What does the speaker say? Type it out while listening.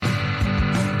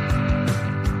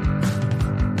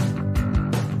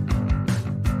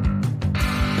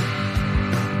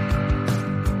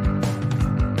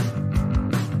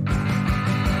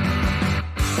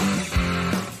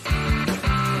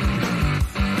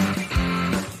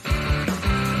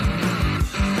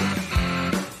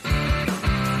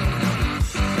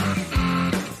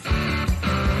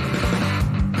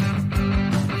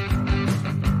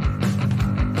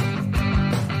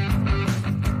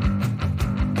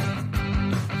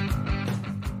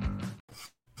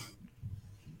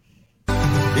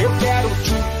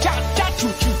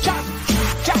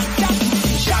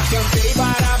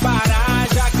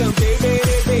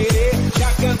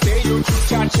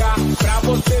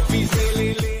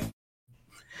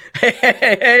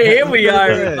Hey, here we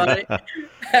are, everybody.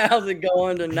 How's it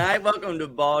going tonight? Welcome to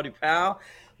Baldy Pal,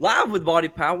 live with Baldy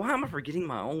Pal. Why am I forgetting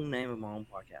my own name of my own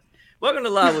podcast? Welcome to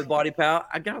Live with Baldy Pal.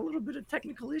 I got a little bit of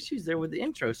technical issues there with the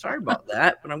intro. Sorry about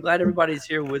that, but I'm glad everybody's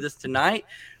here with us tonight.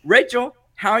 Rachel,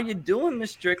 how are you doing,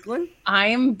 Miss Strickland?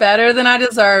 I'm better than I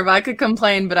deserve. I could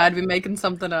complain, but I'd be making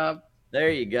something up. There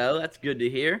you go. That's good to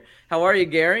hear. How are you,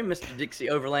 Gary, Mr.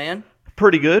 Dixie Overland?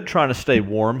 Pretty good. Trying to stay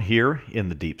warm here in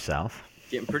the Deep South.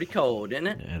 Getting pretty cold, isn't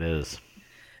it? It is.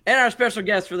 And our special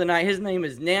guest for the night, his name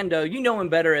is Nando. You know him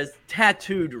better as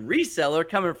Tattooed Reseller,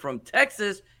 coming from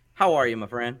Texas. How are you, my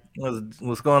friend?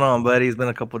 What's going on, buddy? It's been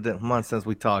a couple of months since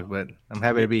we talked, but I'm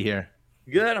happy to be here.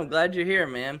 Good. I'm glad you're here,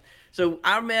 man. So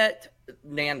I met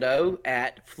Nando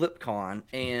at FlipCon,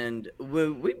 and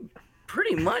we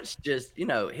pretty much just,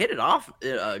 hit it off.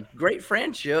 A great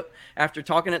friendship after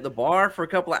talking at the bar for a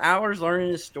couple of hours,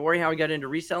 learning his story, how he got into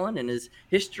reselling, and his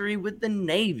history with the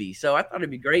Navy. So I thought it'd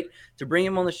be great to bring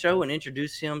him on the show and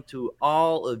introduce him to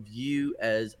all of you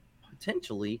as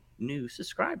potentially new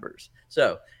subscribers.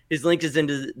 So his link is in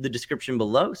the description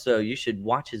below, so you should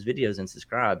watch his videos and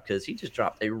subscribe, because he just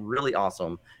dropped a really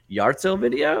awesome yard sale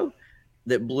video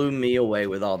that blew me away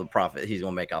with all the profit he's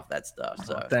gonna make off that stuff.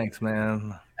 So thanks,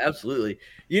 man. Absolutely.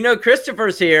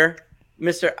 Christopher's here,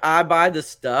 Mr. I Buy the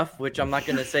Stuff, which I'm not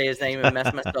gonna say his name and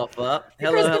mess myself up.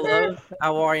 Hello.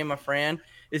 How are you, my friend?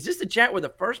 Is this the chat where the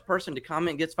first person to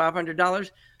comment gets $500?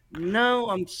 No,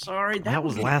 I'm sorry. That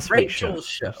was last Rachel's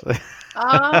show.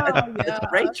 Yeah. It's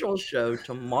Rachel's show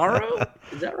tomorrow.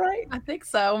 Is that right? I think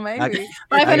so, maybe.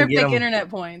 500 fake internet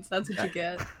points. That's what you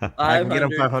get. I can get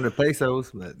them 500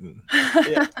 pesos, but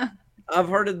yeah. I've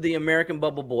heard of the American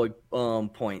Bubble Boy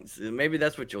points. Maybe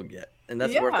that's what you'll get, and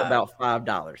that's worth about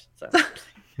 $5. So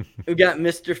we got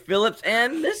Mr. Phillips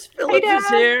and Miss Phillips is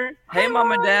here. Hey,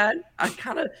 Mom and Dad. I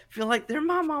kind of feel like they're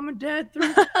my mom and dad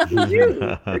through you.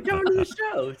 They're coming to the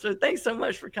show. So thanks so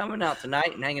much for coming out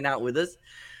tonight and hanging out with us.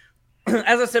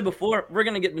 As I said before, we're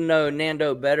going to get to know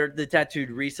Nando better, the Tattooed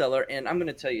Reseller, and I'm going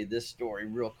to tell you this story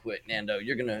real quick, Nando.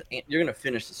 You're gonna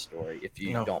finish the story if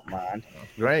you don't mind.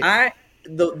 Great.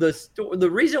 The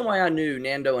reason why I knew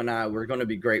Nando and I were going to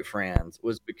be great friends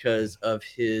was because of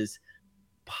his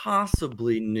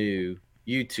possibly new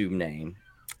YouTube name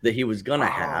that he was going to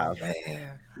have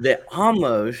that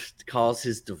almost caused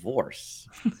his divorce.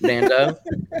 Nando,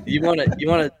 you want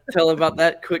to tell about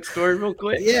that quick story real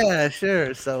quick? Yeah,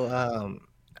 sure. So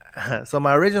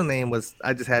my original name was,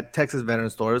 I just had Texas Veteran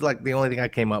Store. It was like the only thing I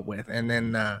came up with. And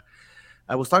then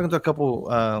I was talking to a couple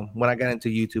when I got into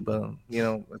YouTube.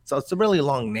 It's a really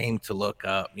long name to look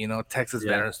up. Texas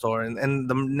Veteran Store, and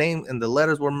the name and the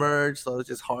letters were merged, so it's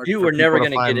just hard. You were never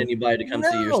going to get anybody to come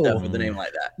see your stuff with a name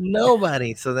like that.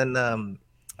 Nobody. So then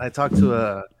I talked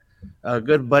to a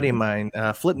good buddy of mine,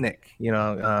 Flipnick. You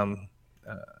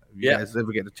guys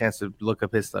ever get a chance to look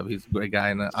up his stuff? He's a great guy,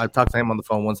 and I talk to him on the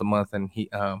phone once a month, and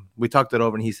we talked it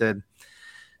over, and he said,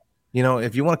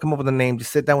 if you want to come up with a name,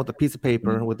 just sit down with a piece of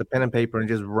paper, with a pen and paper, and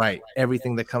just write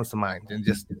everything that comes to mind. And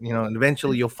just, and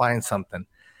eventually you'll find something.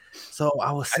 So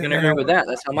I can agree with that.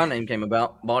 That's how my name came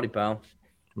about, Baldy Pal.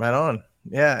 Right on.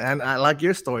 Yeah, and I like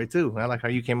your story, too. I like how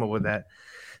you came up with that.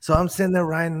 So I'm sitting there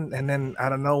writing, and then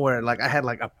out of nowhere, I had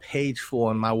a page full,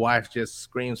 and my wife just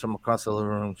screams from across the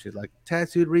living room. She's like,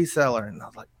 Tattooed Reseller. And I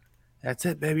was like, that's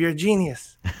it, baby. You're a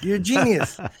genius. You're a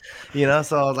genius. So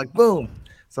I was like, boom.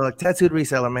 So Tattooed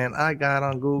Reseller, man, I got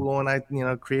on Google and I,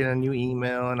 created a new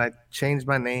email and I changed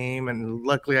my name, and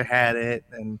luckily I had it.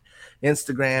 And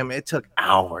Instagram, it took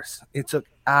hours.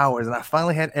 And I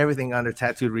finally had everything under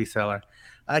Tattooed Reseller.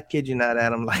 I kid you not,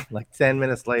 Adam, like 10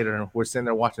 minutes later, we're sitting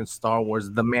there watching Star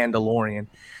Wars, The Mandalorian.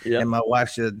 Yep. And my wife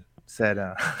said,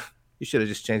 you should have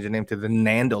just changed your name to The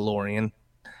Nandalorian.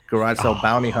 Garage sale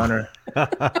bounty hunter.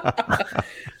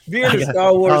 Being a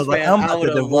Star Wars fan, I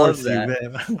would have loved that.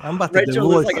 Man. I'm about to Rachel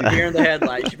looks like a deer in the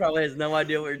headlights. She probably has no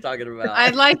idea what you're talking about. I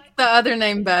like the other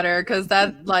name better because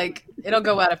that it'll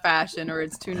go out of fashion or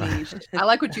it's too niche. I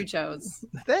like what you chose.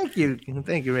 Thank you,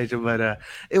 Rachel. But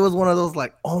it was one of those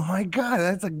oh my God,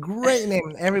 that's a great name.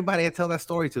 And everybody I tell that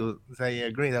story to say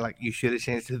agree. They're like, you should have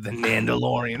changed to The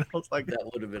Nandalorian. I was like, that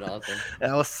would have been awesome.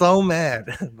 I was so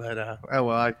mad, but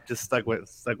I just stuck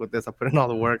with this. I put in all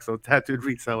the work, so Tattooed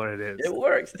Reseller it is. It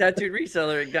works. Tattooed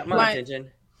Reseller. It got my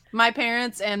attention. My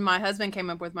parents and my husband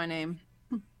came up with my name.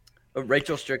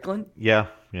 Rachel Strickland? Yeah.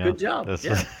 Good job. It's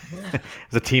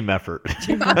a team effort.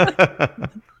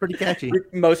 Pretty catchy.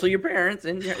 Mostly your parents.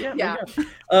 And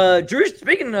Drew,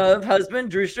 speaking of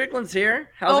husband, Drew Strickland's here.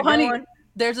 How's it going? Honey,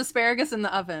 there's asparagus in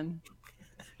the oven.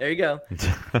 There you go.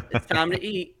 It's time to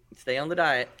eat. Stay on the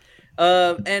diet.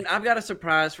 And I've got a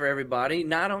surprise for everybody.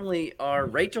 Not only are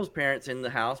Rachel's parents in the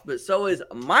house, but so is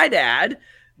my dad.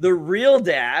 The real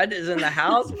dad is in the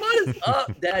house. What is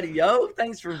up, Daddy Yo?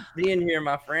 Thanks for being here,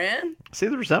 my friend. See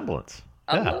the resemblance.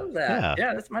 I Yeah, love that.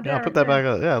 Yeah, that's my dad. Yeah, right put that there. back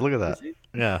up. Yeah, look at that. See?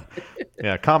 Yeah.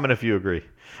 Yeah, comment if you agree.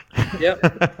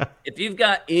 Yep. If you've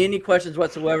got any questions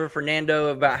whatsoever for Nando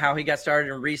about how he got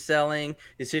started in reselling,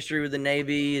 his history with the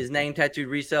Navy, his name tattooed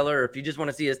reseller, or if you just want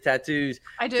to see his tattoos,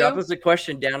 I do. drop us a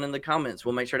question down in the comments.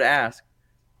 We'll make sure to ask.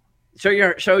 Show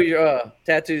your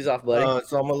tattoos off, buddy.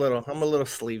 So I'm a little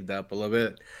sleeved up a little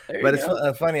bit, There but you it's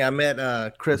go. funny. I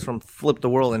met Chris from Flip the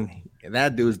World, and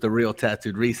that dude's the real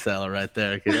tattooed reseller right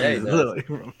there. 'Cause Yeah, he he's does. literally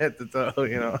from head to toe,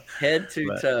 you know. Head to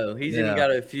But, toe. He's even yeah.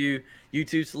 got a few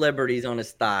YouTube celebrities on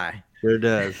his thigh. Sure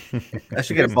does. I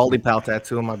should get a Baldy Pal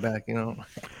tattoo on my back, you know.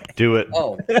 Do it.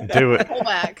 Oh, Do it. Pull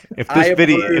back. If I this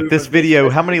approve of this video,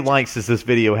 how many likes does this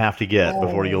video have to get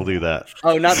before you'll do that?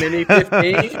 oh, not many.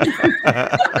 15.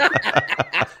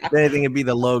 If anything, it'd be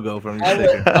the logo from the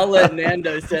sticker. I'll let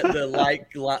Nando set the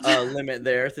limit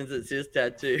there since it's his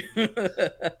tattoo.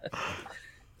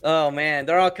 Oh man,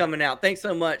 they're all coming out. Thanks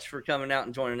so much for coming out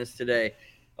and joining us today.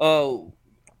 Oh,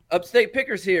 Upstate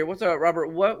Pickers here. What's up, Robert?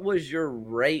 What was your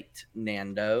rate,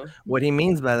 Nando? What he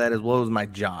means by that is what was my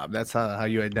job. That's how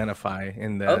you identify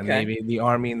in the Okay. Navy, the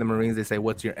Army, and the Marines. They say,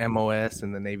 "What's your MOS?"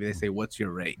 In the Navy, they say, "What's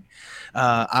your rate?"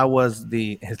 I was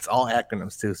it's all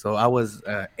acronyms too. So I was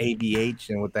ABH,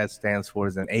 and what that stands for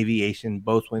is an aviation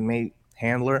boatswain mate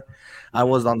handler. I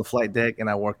was on the flight deck, and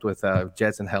I worked with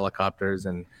jets and helicopters,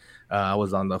 and I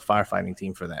was on the firefighting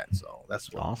team for that. So that's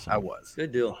what Awesome. I was.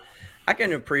 Good deal. I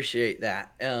can appreciate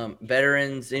that.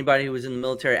 Veterans, anybody who was in the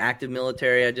military, active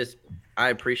military, I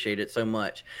appreciate it so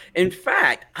much. In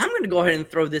fact, I'm going to go ahead and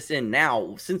throw this in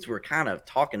now since we're kind of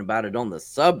talking about it on the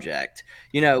subject.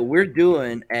 You know, we're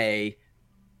doing a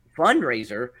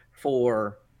fundraiser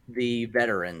for the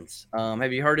veterans.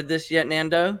 Have you heard of this yet,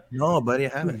 Nando? No, buddy,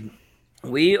 I haven't.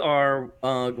 We are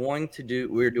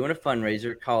we're doing a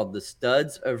fundraiser called the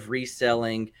Studs of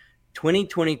Reselling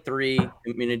 2023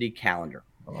 Community Calendar.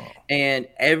 Oh. And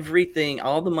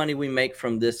all the money we make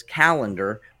from this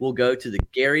calendar will go to the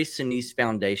Gary Sinise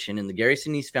Foundation. And the Gary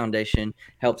Sinise Foundation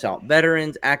helps out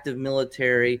veterans, active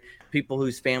military, people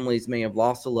whose families may have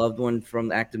lost a loved one from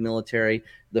the active military,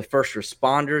 the first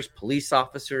responders, police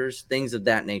officers, things of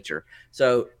that nature.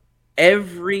 So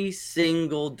every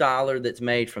single dollar that's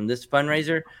made from this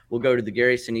fundraiser will go to the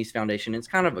Gary Sinise Foundation. It's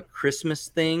kind of a Christmas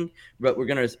thing, but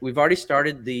we've already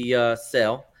started the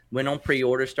sale. Went on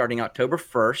pre-order starting October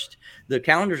 1st. The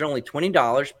calendar's only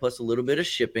 $20 plus a little bit of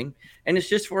shipping, and it's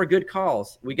just for a good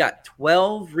cause. We got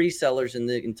 12 resellers in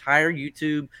the entire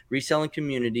YouTube reselling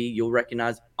community. You'll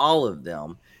recognize all of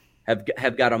them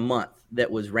have got a month that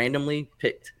was randomly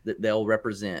picked that they'll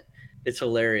represent. It's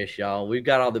hilarious, y'all. We've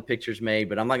got all the pictures made,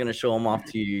 but I'm not going to show them off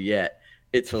to you yet.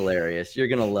 It's hilarious. You're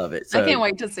going to love it. So I can't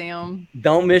wait to see them.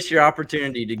 don't miss your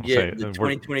opportunity to get Say, the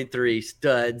 2023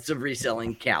 Studs of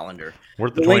Reselling calendar.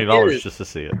 Worth the The link $20 is- just to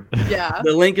see it. Yeah.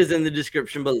 The link is in the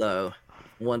description below.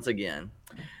 Once again,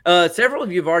 several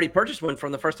of you have already purchased one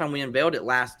from the first time we unveiled it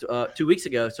last 2 weeks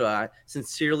ago. So I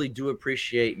sincerely do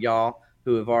appreciate y'all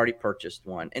who have already purchased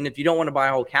one. And if you don't want to buy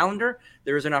a whole calendar,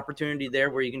 there is an opportunity there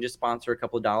where you can just sponsor a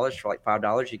couple of dollars for like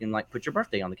 $5. You can like put your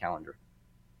birthday on the calendar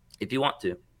if you want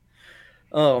to.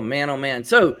 Oh man.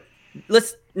 So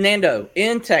Nando,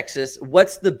 in Texas,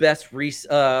 what's the best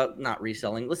not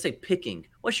reselling, let's say picking.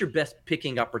 What's your best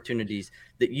picking opportunities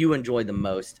that you enjoy the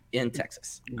most in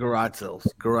Texas? Garage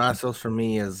sales. Garage sales for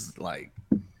me is like.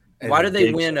 Why do they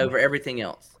big win sale. over everything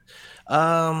else?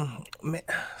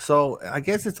 So I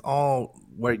guess it's all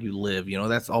where you live, you know,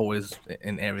 that's always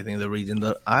in everything, the region.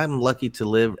 I'm lucky to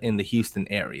live in the Houston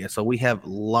area. So we have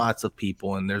lots of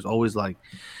people, and there's always like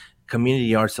community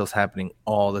yard sales happening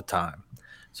all the time.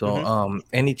 So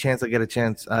any chance I get a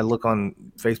chance, I look on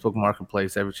Facebook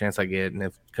Marketplace every chance I get. And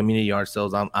if community yard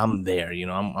sales, I'm there, you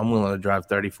know, I'm willing to drive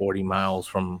 30, 40 miles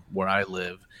from where I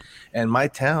live. And my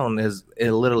town is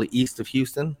literally east of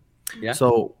Houston. Yeah.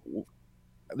 So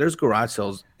there's garage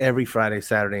sales every Friday,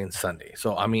 Saturday, and Sunday.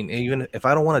 So, I mean, even if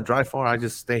I don't want to drive far, I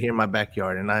just stay here in my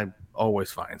backyard, and I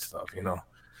always find stuff, you know.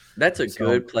 That's a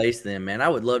good place then, man. I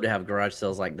would love to have garage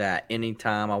sales like that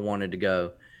anytime I wanted to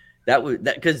go.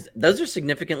 Because those are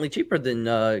significantly cheaper than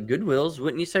Goodwills,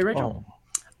 wouldn't you say, Rachel? Oh.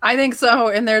 I think so.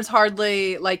 And there's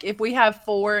hardly, like, if we have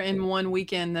 4 in one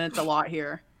weekend, then it's a lot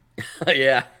here.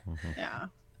 Yeah. Yeah.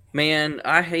 Man,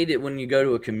 I hate it when you go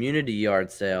to a community yard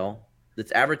sale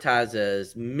that's advertised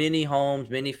as many homes,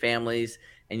 many families,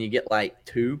 and you get like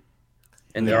 2,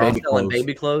 and they're all Baby selling clothes.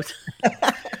 baby clothes.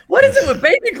 What is it with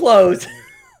baby clothes?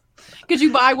 Because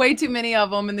you buy way too many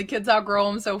of them and the kids outgrow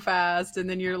them so fast. And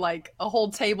then you're like a whole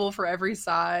table for every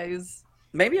size.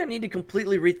 Maybe I need to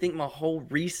completely rethink my whole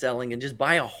reselling and just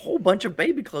buy a whole bunch of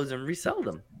baby clothes and resell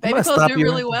them. Baby clothes do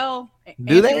really well.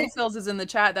 Do they? Resells is in the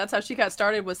chat. That's how she got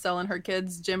started, was selling her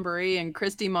kids Gymboree, and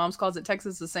Christy Mom's Closet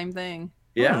Texas the same thing.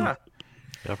 Yeah.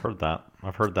 I've heard that.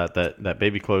 I've heard that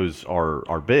baby clothes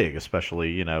are big,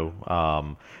 especially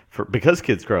because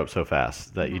kids grow up so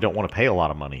fast that you don't want to pay a lot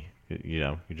of money.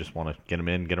 You just want to get them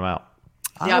in, get them out.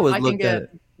 Yeah, if I can get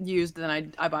used,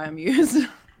 then I buy them used.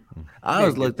 I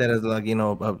always looked at it as like,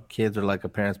 kids are like a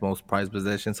parent's most prized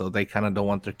possession, so they kind of don't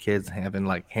want their kids having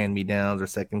like hand-me-downs or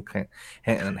second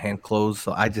hand clothes.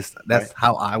 So that's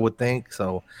how I would think.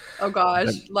 So, oh gosh,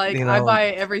 I buy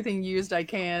everything used I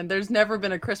can. There's never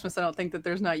been a Christmas I don't think that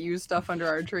there's not used stuff under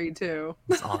our tree too.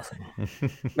 That's awesome.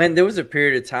 Man, there was a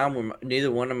period of time when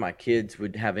neither one of my kids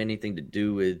would have anything to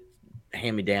do with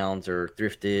hand-me-downs or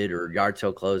thrifted or yard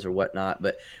sale clothes or whatnot.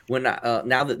 But when now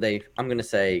that I'm going to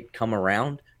say come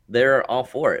around, they're all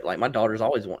for it. Like my daughter's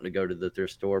always wanting to go to the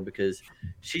thrift store because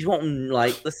she's wanting,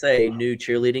 like, let's say new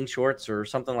cheerleading shorts or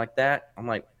something like that. I'm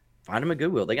like, find them at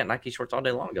Goodwill. They got Nike shorts all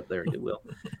day long up there at Goodwill.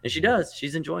 And she does.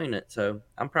 She's enjoying it. So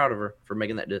I'm proud of her for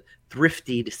making that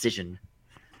thrifty decision.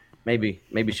 Maybe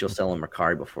she'll sell them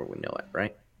Mercari before we know it,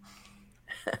 right?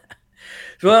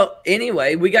 Well,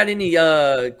 anyway, we got any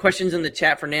questions in the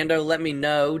chat, Fernando? Let me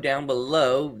know down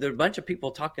below. There are a bunch of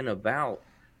people talking about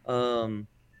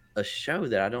a show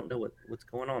that I don't know what's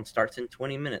going on. Starts in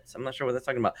 20 minutes. I'm not sure what that's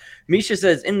talking about. Misha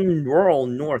says, in rural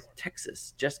North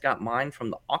Texas, just got mine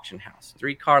from the auction house.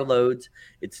 3 car loads.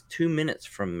 It's 2 minutes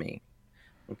from me.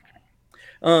 Okay.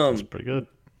 That's pretty good.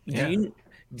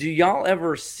 Do y'all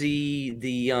ever see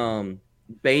the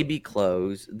baby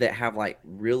clothes that have like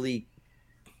really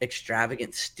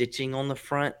extravagant stitching on the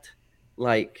front?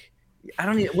 Like, I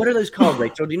don't know. What are those called,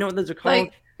 Rachel? Do you know what those are called?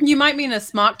 Like, you might mean a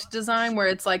smocked design where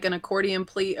it's like an accordion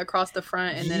pleat across the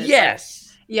front, and then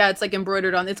it's like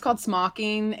embroidered on. It's called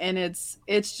smocking, and it's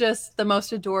just the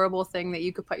most adorable thing that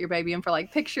you could put your baby in for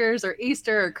like pictures or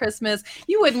Easter or Christmas.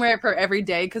 You wouldn't wear it for every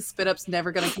day because spit up's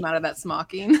never going to come out of that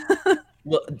smocking.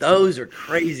 Well, those are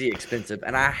crazy expensive,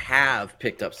 and I have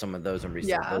picked up some of those and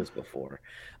resold those before.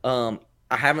 I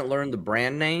haven't learned the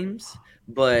brand names,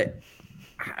 but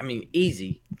I mean,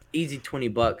 easy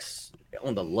 $20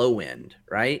 on the low end,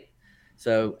 right?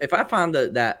 So if I find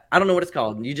that I don't know what it's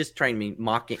called, you just trained me.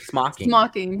 Smocking.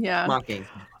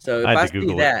 So if I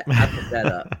see that, I put that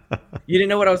up. You didn't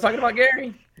know what I was talking about,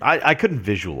 Gary? I couldn't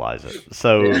visualize it,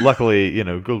 so luckily,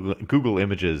 Google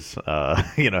Images,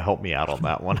 helped me out on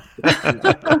that one.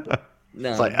 No,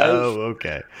 it's like,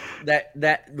 okay.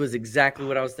 That was exactly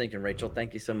what I was thinking, Rachel.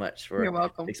 Thank you so much for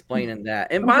explaining that.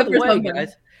 And by the way,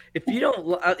 guys, if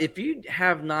you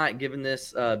have not given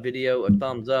this video a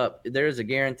thumbs up, there is a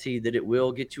guarantee that it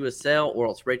will get you a sale, or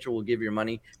else Rachel will give your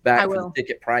money back for the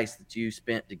ticket price that you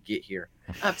spent to get here.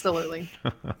 Absolutely.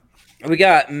 We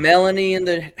got Melanie in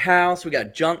the house. We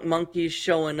got Junk Monkeys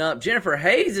showing up. Jennifer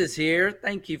Hayes is here.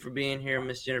 Thank you for being here,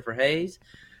 Miss Jennifer Hayes.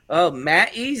 Oh,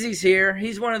 Matt Easy's here.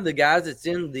 He's one of the guys that's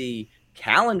in the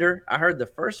calendar. I heard the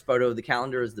first photo of the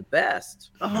calendar is the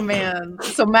best. Oh, man.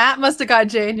 So Matt must have got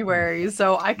January.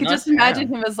 So I could just imagine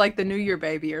him as like the New Year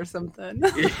baby or something.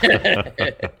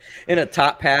 In a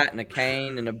top hat and a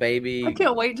cane and a baby. I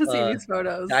can't wait to see these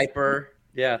photos. Diaper.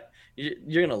 Yeah.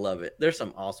 You're going to love it. There's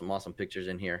some awesome pictures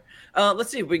in here. Let's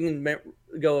see if we can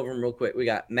go over them real quick. We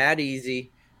got Matt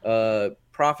Easy,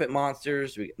 Profit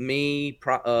Monsters, me,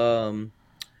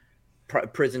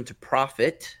 Prison to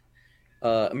Profit,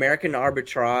 American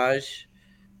Arbitrage.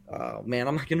 Oh man,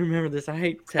 I'm not gonna remember this. I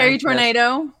hate Harry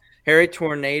Tornado.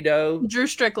 Drew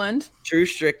Strickland.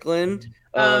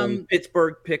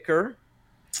 Pittsburgh Picker.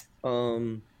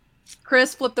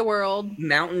 Chris Flip the World.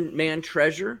 Mountain Man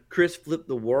Treasure. Chris Flip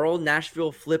the World.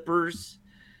 Nashville Flippers.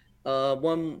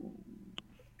 One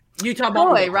Utah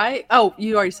Boy, right? Oh,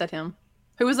 you already said him.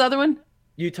 Who was the other one?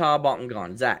 Utah Bought and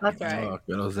Gone. Zach. That's right.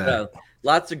 Oh, Zach. So,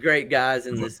 lots of great guys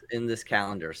in this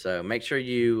calendar. So make sure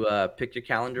you pick your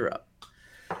calendar up.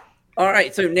 All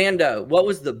right. So Nando, what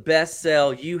was the best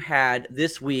sale you had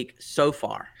this week so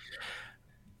far?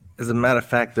 As a matter of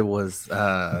fact, it was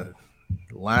I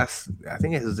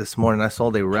think it was this morning. I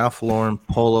sold a Ralph Lauren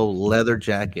polo leather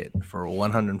jacket for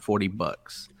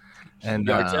 $140. And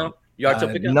yard sale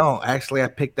pickup? No, actually, I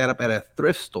picked that up at a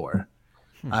thrift store.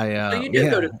 So you do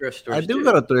go to thrift stores. I do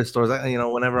go to thrift stores.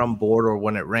 Whenever I'm bored or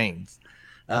when it rains.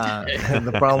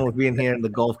 The problem with being here in the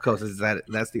Gulf Coast is that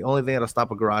that's the only thing that'll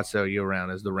stop a garage sale year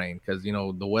round is the rain, because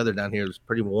the weather down here is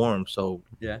pretty warm. So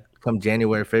come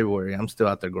January, February, I'm still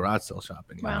out there garage sale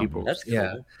shopping. Wow. People, that's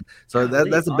cool. So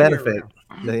that's a benefit.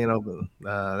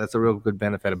 That's a real good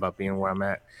benefit about being where I'm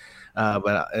at.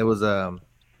 But it was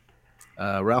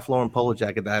Ralph Lauren polo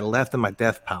jacket that I left in my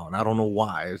death pile, and I don't know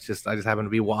why. It's just I just happened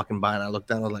to be walking by, and I looked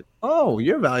down. I was like, "Oh,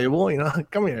 you're valuable,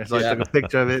 come here." So I took a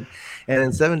picture of it, and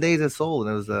in 7 days it sold.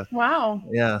 And it was wow.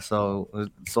 Yeah, so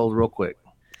it sold real quick.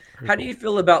 How do you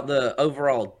feel about the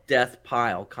overall death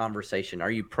pile conversation?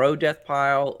 Are you pro death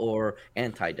pile or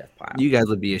anti death pile? You guys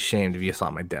would be ashamed if you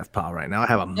saw my death pile right now. I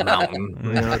have a mountain.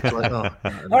 It's like,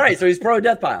 all right, so he's pro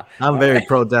death pile. I'm very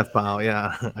pro death pile.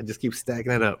 Yeah, I just keep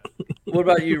stacking it up. What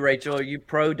about you, Rachel? Are you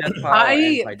pro death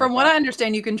pile? From what I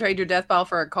understand, you can trade your death pile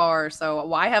for a car. So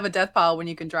why have a death pile when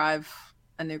you can drive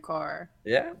a new car?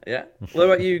 Yeah. What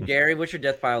about you, Gary? What's your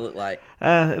death pile look like?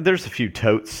 There's a few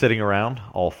totes sitting around,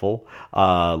 all full,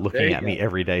 looking at me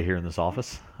every day here in this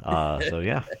office. So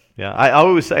yeah. I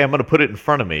always say I'm going to put it in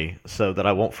front of me so that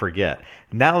I won't forget.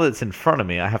 Now that it's in front of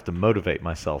me, I have to motivate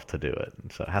myself to do it.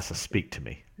 So it has to speak to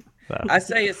me. So. I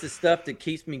say it's the stuff that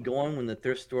keeps me going when the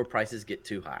thrift store prices get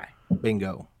too high.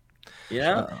 Bingo.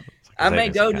 I may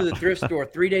go to the thrift store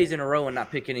 3 days in a row and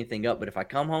not pick anything up, but if I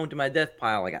come home to my death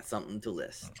pile, I got something to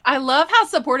list. I love how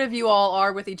supportive you all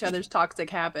are with each other's toxic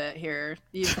habit here.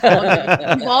 You've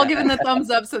all given the thumbs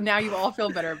up, so now you all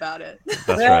feel better about it.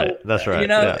 That's right.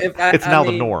 It's now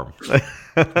the norm.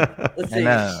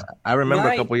 And I remember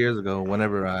a couple years ago,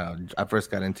 whenever I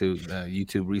first got into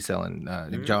YouTube reselling,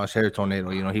 Josh Hair Tornado,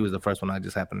 he was the first one I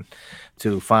just happened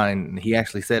to find. He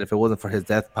actually said if it wasn't for his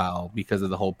death pile because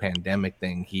of the whole pandemic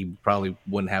thing, he probably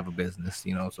wouldn't have a business,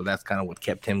 so that's kind of what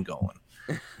kept him going.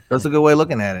 That's a good way of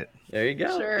looking at it. There you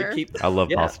go. Sure. I love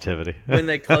positivity. When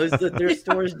they close the thrift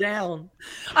stores down.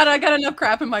 I got enough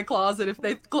crap in my closet. If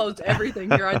they closed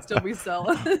everything here, I'd still be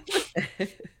selling.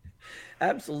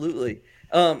 Absolutely.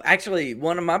 Actually,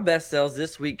 one of my best sells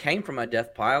this week came from my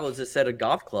death pile is a set of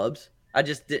golf clubs. I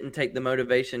just didn't take the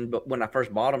motivation, but when I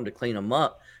first bought them to clean them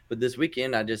up. But this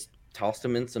weekend, I just tossed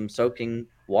them in some soaking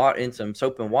water, in some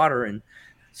soap and water, and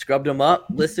scrubbed them up,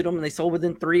 listed them, and they sold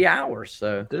within 3 hours.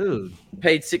 So, dude,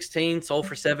 paid $16, sold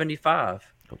for $75.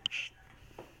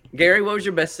 Gary, what was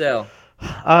your best sell?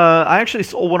 I actually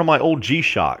sold one of my old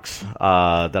G-Shocks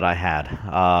that I had.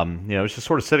 It was just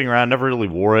sort of sitting around, never really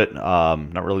wore it.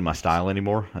 Not really my style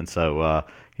anymore. And so,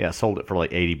 I sold it for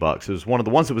like $80. It was one of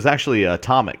the ones that was actually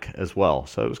atomic as well.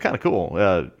 So it was kind of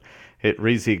cool. It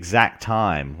reads the exact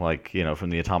time, from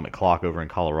the atomic clock over in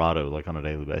Colorado, on a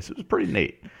daily basis. It was pretty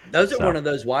neat. Those are one of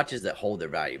those watches that hold their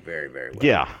value very, very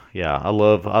well. Yeah. I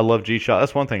love G-Shock.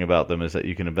 That's one thing about them is that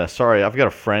you can invest. Sorry, I've got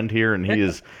a friend here, and he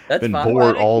has been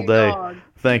bored all day. Dog.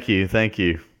 Thank you.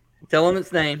 Tell him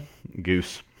its name.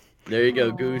 Goose. There you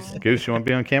go, Goose. Goose, you want to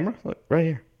be on camera? Look, right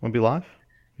here. Want to be live?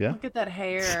 Yeah. Look at that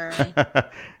hair. He's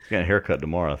got a haircut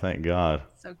tomorrow, thank God.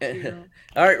 So cute.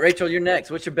 All right, Rachel, you're next.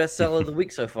 What's your best seller of the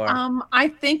week so far? I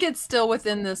think it's still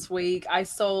within this week. I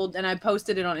sold, and I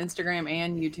posted it on Instagram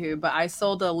and YouTube, but I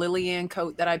sold a Lillian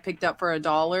coat that I picked up for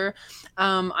 $1.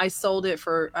 I sold it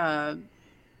for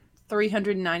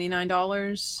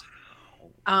 $399.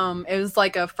 It was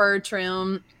like a fur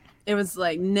trim. It was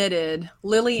like knitted.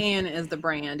 Lillian is the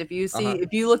brand. If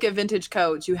you look at vintage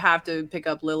coats, you have to pick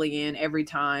up Lillian every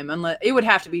time. Unless it would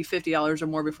have to be $50 or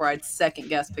more before I'd second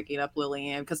guess picking up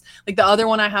Lillian, because the other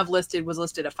one I have listed was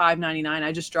listed at $5.99.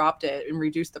 I just dropped it and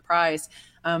reduced the price.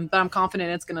 But I'm confident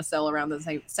it's going to sell around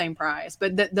the same price.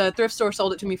 But the thrift store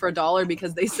sold it to me for $1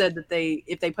 because they said that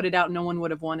if they put it out, no one would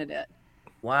have wanted it.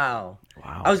 Wow.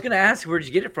 I was going to ask where'd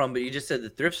you get it from, but you just said the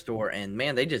thrift store, and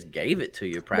man, they just gave it to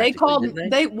you practically.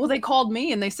 They called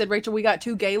me and they said, Rachel, we got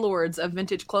 2 Gaylords of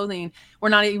vintage clothing. We're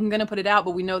not even going to put it out,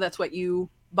 but we know that's what you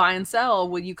buy and sell.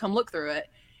 Will you come look through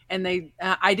it? And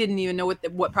I didn't even know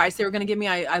what price they were going to give me.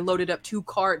 I loaded up 2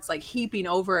 carts, heaping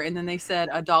over, and then they said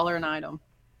 $1 an item.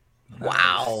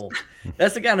 Wow.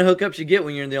 That's the kind of hookups you get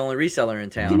when you're the only reseller in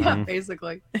town. Yeah,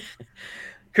 basically.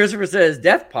 Christopher says,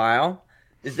 death pile.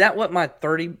 Is that what my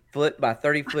 30-foot by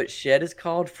 30-foot shed is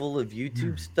called? Full of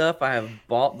YouTube stuff I have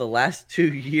bought the last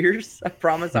 2 years. I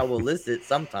promise I will list it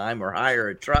sometime or hire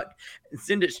a truck and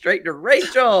send it straight to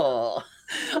Rachel.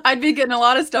 I'd be getting a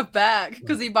lot of stuff back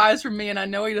because he buys from me and I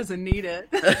know he doesn't need it.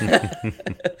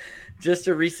 Just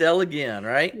to resell again,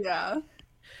 right? Yeah.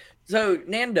 So,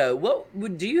 Nando,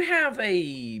 do you have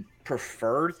a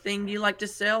preferred thing you like to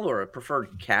sell or a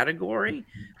preferred category?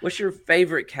 What's your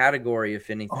favorite category, if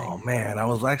anything? Oh man, I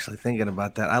was actually thinking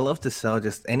about that. I love to sell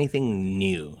just anything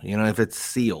new, if it's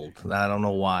sealed. I don't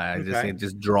know why. It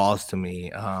just draws to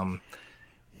me.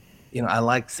 I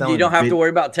like selling. You don't have to worry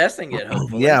about testing it.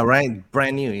 Hopefully. Yeah, right.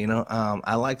 Brand new.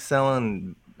 I like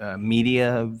selling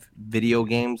media, video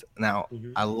games. Now,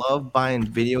 I love buying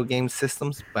video game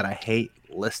systems, but I hate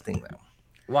listing them.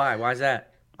 Why? Why is that?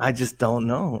 I just don't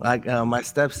know. Like my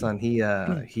stepson, he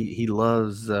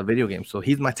loves video games, so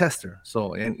he's my tester.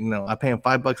 So I pay him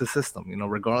 $5 a system,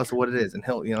 regardless of what it is, and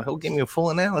he'll give me a full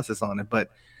analysis on it.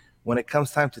 But when it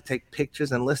comes time to take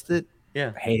pictures and list it,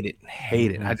 I hate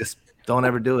it. I just don't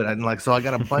ever do it. So I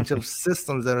got a bunch of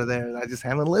systems that are there that I just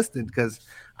haven't listed because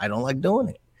I don't like doing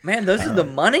it. Man, those are the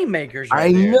money makers.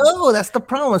 Right there. Know that's the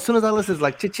problem. As soon as I list, it's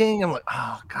like cha-ching. I'm like,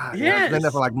 oh god, I've been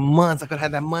there for like months. I could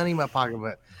have that money in my pocket,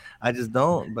 but I just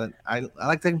don't. But I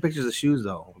like taking pictures of shoes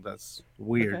though. That's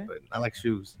weird, but I like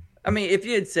shoes. I mean, if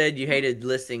you had said you hated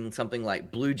listing something like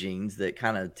blue jeans that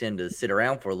kind of tend to sit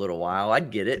around for a little while,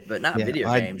 I'd get it, but not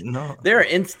video games. No. They're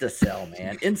insta-sell,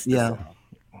 man. Insta-sell.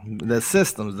 The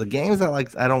systems, the games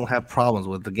I don't have problems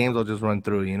with. The games I'll just run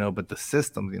through, but the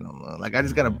systems, like I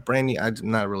just got a brand new,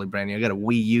 not really brand new. I got a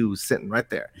Wii U sitting right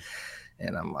there.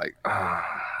 And I'm like,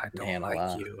 I don't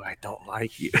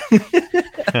like you.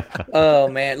 Oh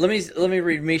man, let me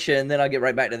read Misha, and then I'll get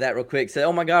right back to that real quick. So,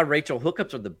 oh my God, Rachel,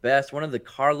 hookups are the best. One of the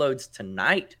car loads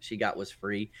tonight she got was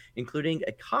free, including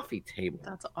a coffee table.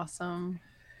 That's awesome.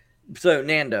 So,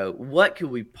 Nando, what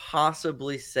could we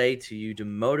possibly say to you to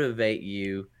motivate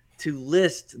you to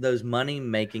list those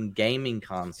money-making gaming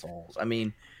consoles? I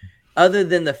mean, other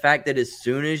than the fact that as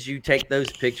soon as you take those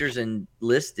pictures and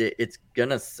list it, it's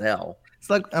gonna sell. It's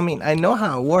like, I mean, I know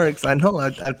how it works. I know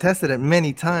I've tested it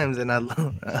many times, and I'm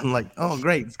like, oh,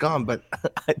 great, it's gone. But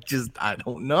I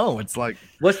don't know. It's like,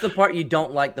 what's the part you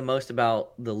don't like the most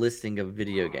about the listing of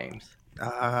video games?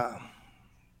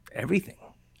 Everything.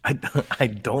 I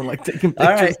don't like taking pictures.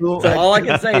 All right. So all I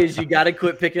can say is you got to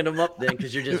quit picking them up then,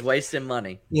 because you're just wasting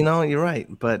money. You're right,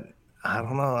 but I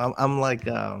don't know. I'm like,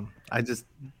 I just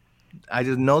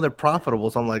know they're profitable,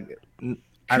 so I'm like,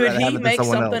 could he make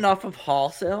something off of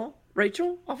wholesale,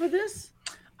 Rachel, off of this?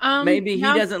 Maybe he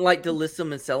doesn't like to list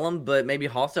them and sell them, but maybe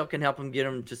wholesale can help him get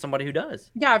them to somebody who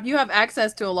does. Yeah, if you have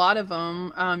access to a lot of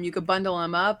them, you could bundle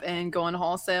them up and go on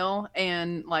wholesale.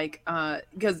 And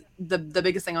because the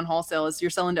biggest thing on wholesale is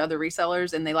you're selling to other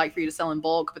resellers, and they like for you to sell in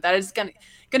bulk, but that is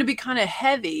gonna be kind of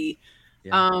heavy.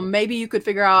 Yeah. Maybe you could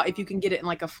figure out if you can get it in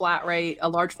like a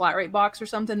large flat rate box or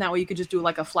something. That way you could just do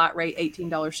like a flat rate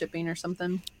 $18 shipping or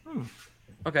something.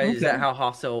 Okay, is that how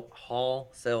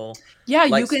wholesale? Yeah,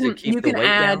 you can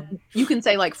add. You can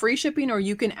say like free shipping, or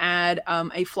you can add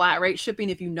a flat rate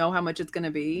shipping if you know how much it's going to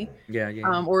be. Yeah.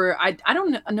 Or I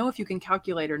don't know if you can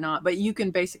calculate or not, but you can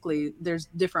basically, there's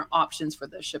different options for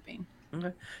the shipping.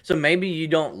 Okay, so maybe you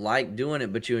don't like doing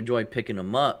it, but you enjoy picking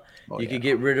them up. You could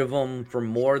get rid of them for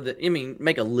more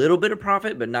make a little bit of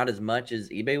profit, but not as much as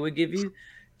eBay would give you,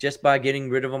 just by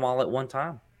getting rid of them all at one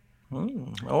time.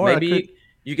 Or maybe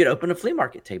you could open a flea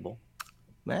market table.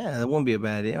 Man, that wouldn't be a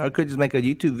bad idea. Or I could just make a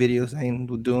YouTube video saying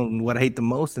we're doing what I hate the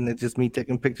most, and it's just me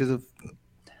taking pictures of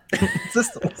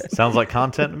systems. Sounds like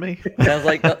content to me. sounds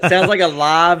like a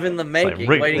live in the making.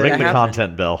 Like ring the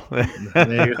content bell.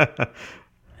 There you go.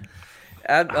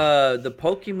 The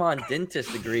Pokemon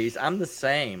dentist agrees. I'm the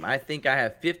same. I think I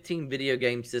have 15 video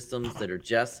game systems that are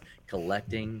just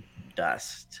collecting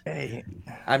dust. Hey,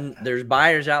 there's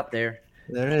buyers out there.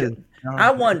 There is.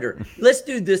 I wonder. Let's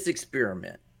do this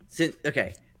experiment.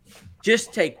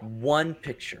 Just take one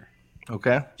picture.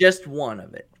 Okay. Just one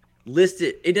of it. List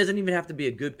it. It doesn't even have to be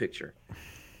a good picture.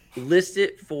 List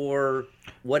it for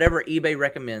whatever eBay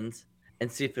recommends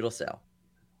and see if it'll sell.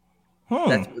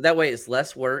 That way it's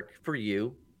less work for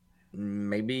you.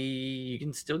 Maybe you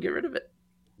can still get rid of it.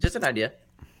 Just an idea.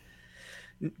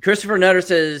 Christopher Nutter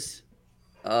says,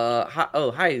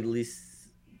 hi, Lisa.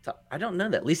 I don't know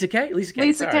that. Lisa K? Lisa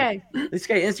K.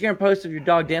 Instagram post of your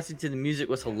dog dancing to the music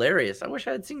was hilarious. I wish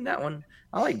I had seen that one.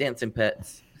 I like dancing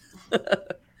pets.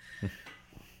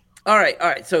 All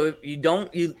right. So if you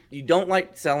don't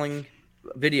like selling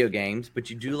video games, but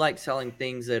you do like selling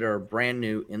things that are brand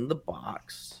new in the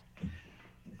box.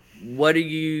 What do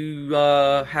you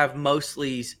have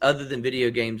mostly, other than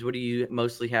video games, what do you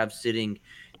mostly have sitting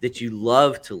that you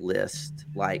love to list,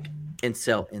 like, and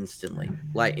sell instantly?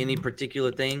 Like any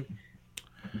particular thing?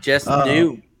 Just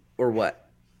new or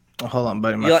what? Hold on,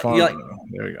 buddy. My phone.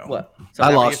 There we go. What?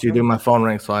 I lost you, dude. My phone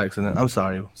rang by accident. I'm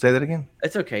sorry. Say that again.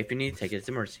 It's okay. If you need to take it, it's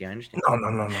a mercy. I understand.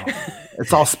 No.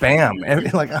 It's all spam.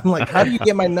 I'm like, how do you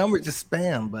get my number? It's just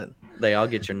spam, but they all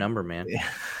get your number, man. Yeah.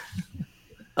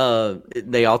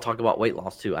 They all talk about weight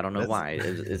loss too. I don't know why.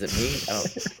 Is it me? I don't.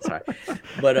 Sorry,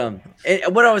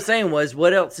 but what I was saying was,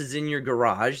 what else is in your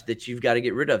garage that you've got to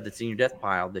get rid of? That's in your death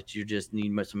pile that you just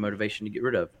need some motivation to get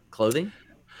rid of? Clothing?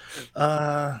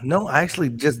 No, I actually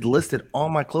just listed all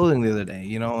my clothing the other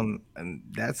day. And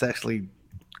that's actually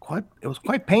it was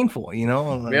quite painful.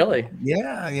 Really?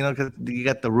 Yeah, because you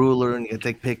got the ruler and you got to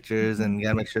take pictures and you got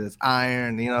to make sure it's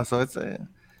ironed. So it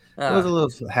was a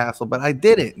little hassle, but I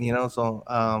did it,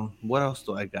 So, what else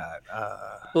do I got?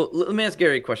 Well, let me ask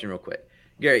Gary a question real quick.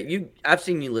 Gary, I've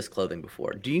seen you list clothing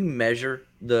before. Do you measure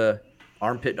the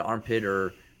armpit to armpit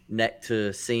or neck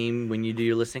to seam when you do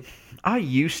your listing? I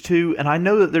used to, and I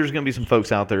know that there's going to be some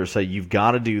folks out there who say you've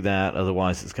got to do that,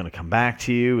 otherwise it's going to come back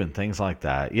to you and things like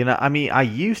that. I mean, I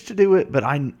used to do it, but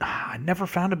I never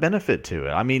found a benefit to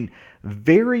it. I mean,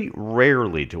 very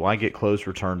rarely do I get clothes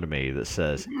returned to me that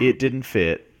says it didn't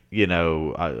fit.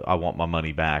 I want my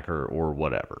money back or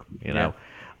whatever, know.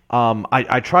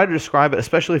 I try to describe it,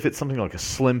 especially if it's something like a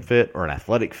slim fit or an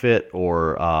athletic fit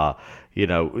or,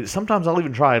 sometimes I'll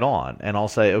even try it on and I'll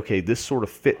say, okay, this sort of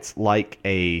fits like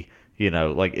a,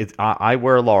 like I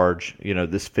wear a large,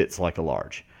 this fits like a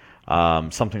large,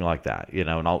 something like that,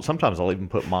 and sometimes I'll even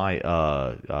put my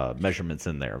measurements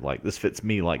in there. Like this fits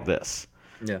me like this.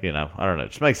 Yeah. I don't know. It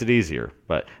just makes it easier.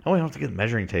 But I don't have to get the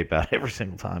measuring tape out every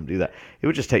single time to do that. It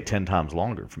would just take 10 times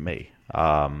longer for me.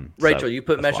 Rachel, you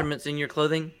put measurements in your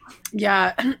clothing?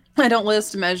 Yeah. I don't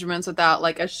list measurements without,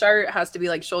 like, a shirt has to be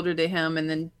like shoulder to hem and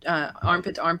then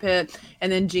armpit to armpit.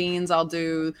 And then jeans, I'll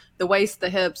do the waist, the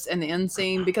hips, and the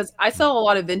inseam because I sell a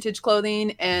lot of vintage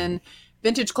clothing and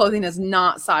vintage clothing is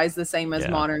not sized the same as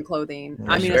modern clothing.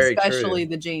 That's I mean, especially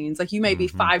the jeans. Like you may be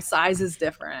 5 sizes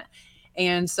different.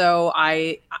 And so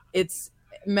it's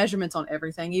measurements on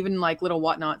everything, even like little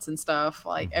whatnots and stuff,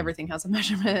 like everything has a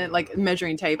measurement, like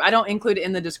measuring tape. I don't include it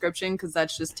in the description because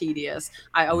that's just tedious.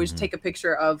 I always take a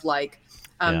picture of like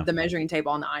the measuring tape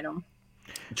on the item.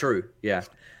 True. Yeah.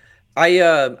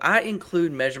 I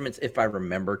include measurements if I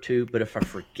remember to, but if I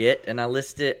forget and I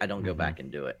list it, I don't go back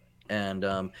and do it. And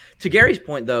to Gary's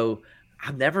point though,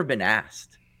 I've never been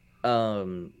asked.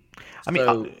 I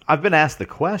mean, I've been asked the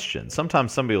question.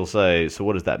 Sometimes somebody will say, so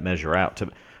what does that measure out to?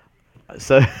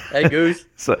 So, hey, Goose.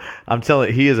 So I'm telling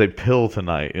you, he is a pill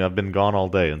tonight. I've been gone all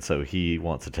day, and so he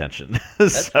wants attention.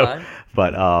 That's fine.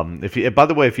 But by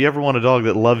the way, if you ever want a dog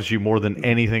that loves you more than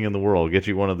anything in the world, get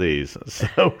you one of these.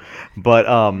 So, but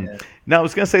now I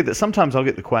was going to say that sometimes I'll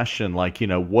get the question like,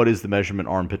 what is the measurement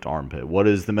armpit to armpit? What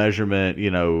is the measurement,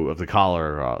 of the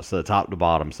collar, so the top to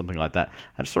bottom, something like that.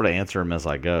 I just sort of answer them as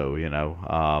I go,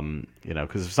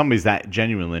 because if somebody's that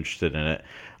genuinely interested in it.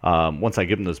 Once I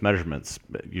give them those measurements,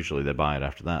 usually they buy it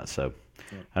after that. So,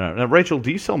 I don't know. Now, Rachel,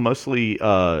 do you sell mostly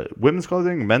women's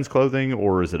clothing, men's clothing,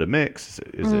 or is it a mix?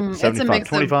 Is it 75,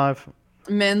 25?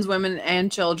 Men's, women,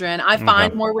 and children. I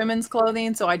find more women's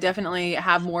clothing, so I definitely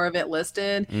have more of it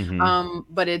listed.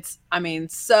 But it's,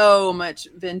 so much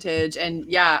vintage. And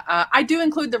I do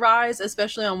include the rise,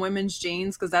 especially on women's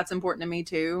jeans, because that's important to me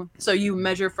too. So you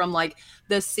measure from like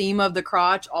the seam of the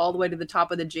crotch all the way to the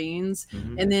top of the jeans.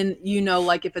 And then,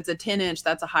 like if it's a 10-inch,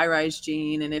 that's a high rise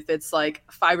jean. And if it's like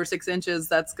 5 or 6 inches,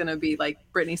 that's going to be like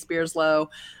Britney Spears low.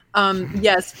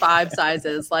 Yes, 5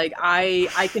 sizes. Like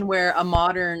I can wear a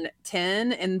modern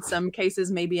 10, in some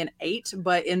cases maybe an 8,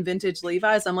 but in vintage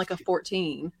Levi's I'm like a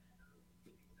 14.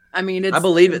 I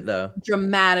believe it though.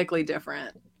 Dramatically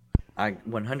different. I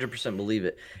 100% believe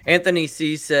it. Anthony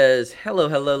C says, hello,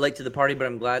 late to the party, but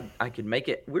I'm glad I could make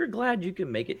it. We're glad you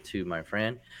can make it too, my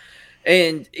friend.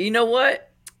 And you know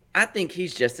what? I think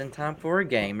he's just in time for a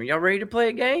game. Are y'all ready to play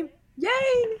a game?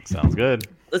 Yay! Sounds good.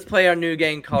 Let's play our new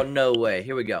game called No Way.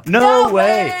 Here we go. No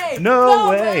way! No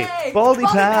way! Baldy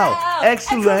Pal!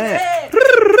 Excellent!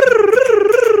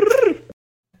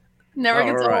 Never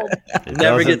gets old. It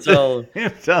never gets old.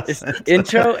 It doesn't. It's the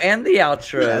intro and the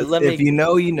outro. Yes, if you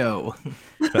know, you know.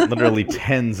 Spent literally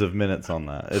tens of minutes on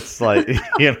that. It's like,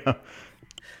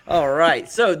 All right.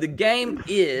 So the game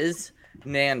is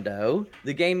Nando.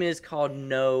 The game is called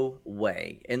No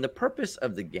Way. And the purpose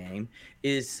of the game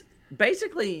is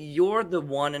basically you're the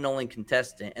one and only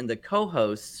contestant, and the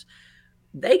co-hosts,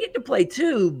 they get to play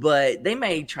too, but they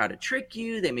may try to trick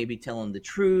you. They may be telling the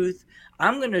truth.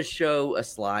 I'm going to show a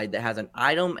slide that has an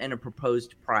item and a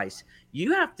proposed price.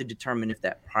 You have to determine if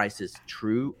that price is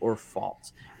true or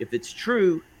false. If it's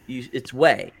true, it's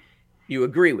way. You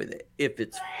agree with it. If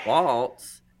it's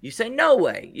false, you say no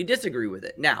way. You disagree with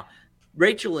it. Now,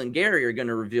 Rachel and Gary are going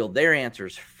to reveal their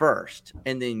answers first,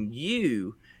 and then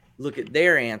you look at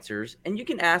their answers, and you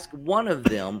can ask one of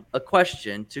them a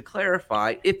question to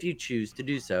clarify if you choose to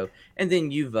do so, and then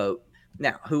you vote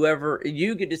Now, whoever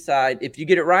you could decide, if you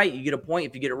get it right, you get a point.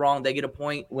 If you get it wrong, they get a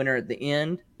point. Winner at the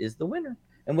end is the winner.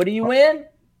 And what do you win?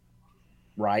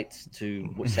 Rights to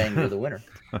saying you're the winner.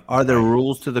 Are there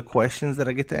rules to the questions that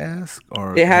I get to ask?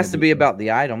 Or it has to be about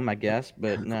the item, I guess,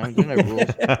 but no, there's no rules.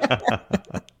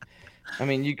 I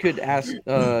mean, you could ask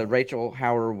Rachel what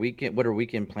her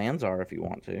weekend plans are if you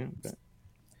want to, but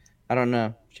I don't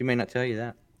know. She may not tell you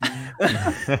that.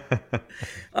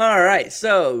 All right,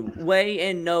 so way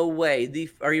and no way.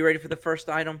 Are you ready for the first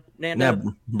item, Nando? Yeah,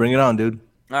 bring it on, dude.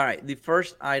 All right, the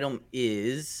first item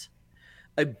is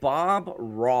a Bob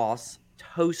Ross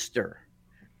toaster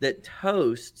that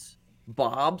toasts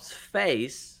Bob's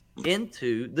face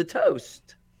into the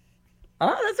toast. Oh,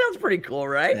 that sounds pretty cool,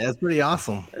 right? Yeah, that's pretty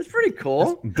awesome. That's pretty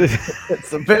cool.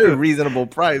 It's a very reasonable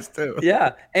price, too.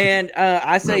 Yeah, and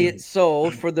I say it's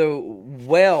sold for the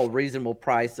reasonable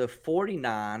price of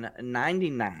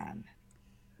 $49.99.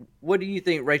 What do you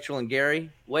think, Rachel and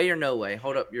Gary? Way or no way?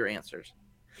 Hold up your answers.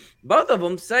 Both of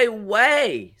them say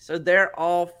way. So they're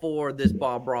all for this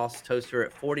Bob Ross toaster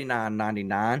at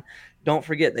 $49.99. Don't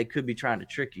forget, they could be trying to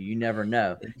trick you. You never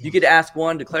know. You could ask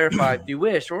one to clarify if you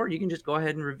wish, or you can just go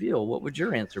ahead and reveal. What would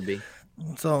your answer be?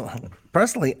 So,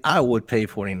 personally, I would pay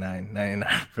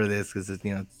 $49.99 for this because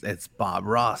it's Bob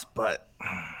Ross, but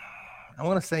I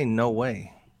want to say no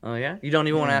way. Oh, yeah? You don't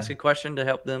even want to ask a question to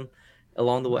help them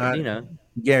along the way,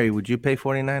 Gary, would you pay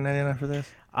 $49.99 for this?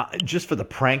 Just for the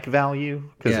prank value?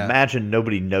 Because imagine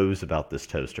nobody knows about this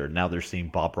toaster. Now they're seeing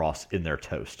Bob Ross in their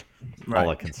toast. Right. All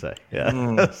I can say. Yeah.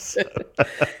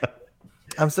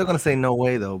 I'm still going to say no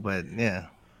way, though, but yeah.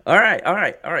 All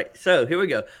right. So here we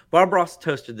go. Bob Ross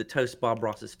toaster that toasts Bob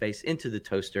Ross's face into the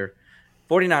toaster.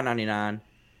 $49.99.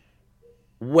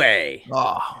 Way.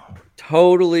 Oh.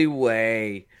 Totally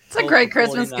way. It's a great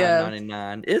Christmas gift.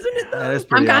 $49.99. Isn't it, though?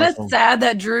 I'm kind of sad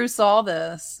that Drew saw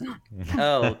this.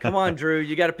 Oh, come on, Drew.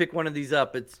 You got to pick one of these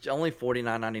up. It's only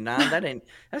 $49.99.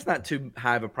 That's not too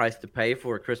high of a price to pay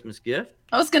for a Christmas gift.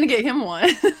 I was going to get him one.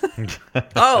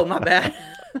 Oh, my bad.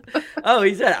 Oh,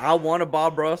 he said, I want a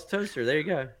Bob Ross toaster. There you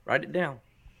go. Write it down.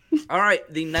 All right.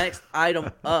 The next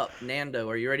item up, Nando.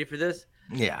 Are you ready for this?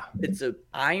 Yeah. It's an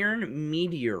iron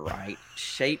meteorite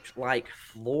shaped like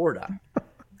Florida.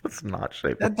 It's not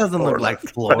shaped. That doesn't look like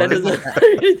Florida. That doesn't look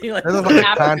anything like Florida. It looks like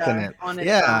a continent.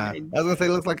 Yeah, side. I was gonna say it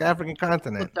looks like African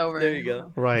continent. There you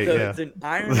go. Right. So yeah. it's an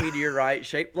iron meteorite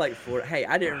shaped like Florida. Hey,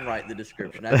 I didn't write the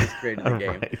description. I just created the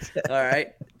game. Right. All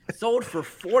right. Sold for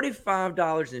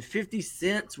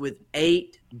 $45.50 with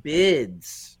 8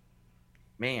 bids.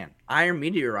 Man, iron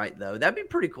meteorite though. That'd be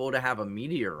pretty cool to have a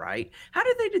meteorite. How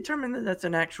did they determine that that's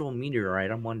an actual meteorite?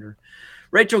 I'm wondering.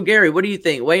 Rachel, Gary, what do you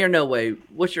think? Way or no way?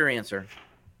 What's your answer?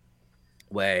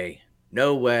 Way.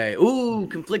 No way. Ooh,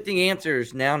 conflicting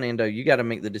answers. Now, Nando, you got to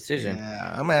make the decision.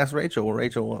 Yeah, I'm gonna ask Rachel. Well,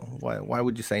 Rachel, why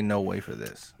would you say no way for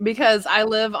this? Because I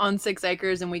live on 6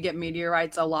 acres and we get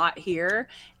meteorites a lot here.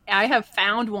 I have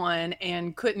found one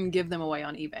and couldn't give them away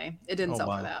on eBay. It didn't sell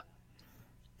for that.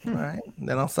 All right,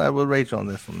 then I'll side with Rachel on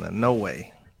this one. Then no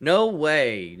way. No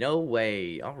way. No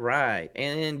way. All right,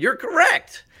 and you're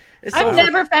correct. I've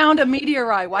never found a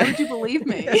meteorite. Why would you believe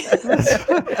me?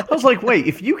 I was like, wait,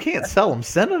 if you can't sell them,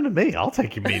 send them to me. I'll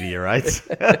take your meteorites.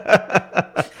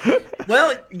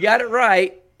 Well, you got it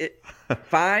right.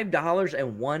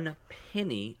 $5.01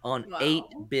 on 8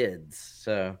 bids.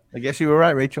 So I guess you were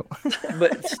right, Rachel.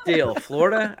 But still,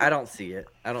 Florida, I don't see it.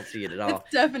 I don't see it at all. It's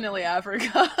definitely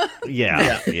Africa.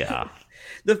 Yeah.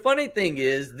 The funny thing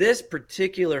is, this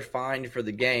particular find for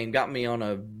the game got me on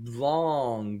a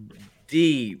long,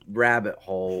 deep rabbit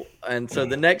hole. And so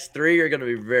the next 3 are going to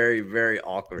be very, very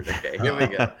awkward. Okay, here we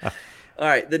go. All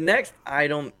right, the next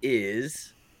item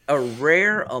is a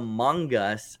rare Among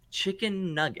Us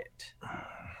chicken nugget.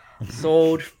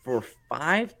 Sold for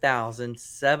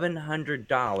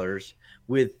 $5,700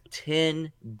 with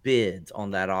 10 bids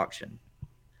on that auction.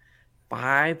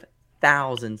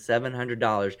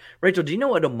 $5,700. Rachel, do you know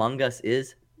what Among Us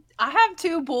is? I have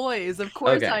 2 boys. Of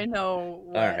course Okay. I know.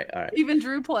 All right. Even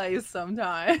Drew plays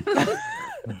sometimes.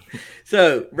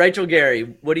 So, Rachel,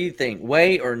 Gary, what do you think?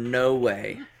 Way or no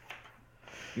way?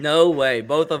 No way.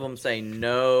 Both of them say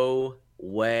no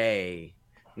way.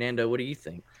 Nando, what do you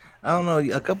think? I don't know.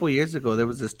 A couple of years ago, there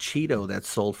was this Cheeto that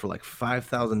sold for like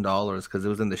 $5,000 because it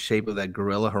was in the shape of that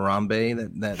gorilla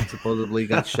Harambe that supposedly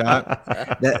got shot.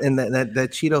 That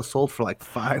Cheeto sold for like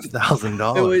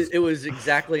 $5,000. It was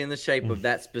exactly in the shape of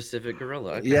that specific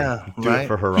gorilla. Okay. Yeah, Do right. it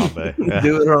for Harambe. Yeah.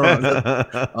 Do it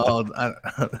Harambe. Oh,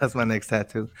 that's my next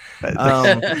tattoo.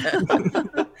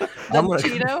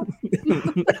 Cheeto?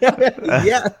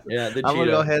 Yeah. Yeah, the I'm gonna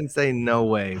Cheeto. go ahead and say no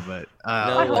way, but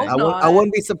No way. I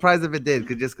wouldn't be surprised if it did,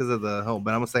 just because of the hope.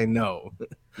 But I'm gonna say no.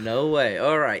 No way.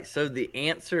 All right. So the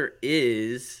answer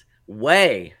is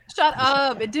way. Shut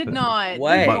up! It did not.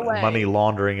 Way. No way. Money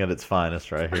laundering at its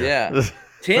finest, right here. Yeah.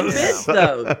 10 bids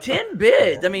though. 10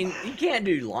 bids. I mean, you can't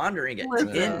do laundering at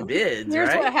 10 bids, Here's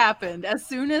right? what happened. As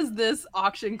soon as this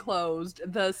auction closed,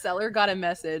 the seller got a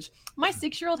message. My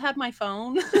 6-year-old had my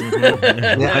phone.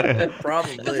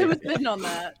 Probably. Who was bidding on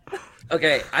that?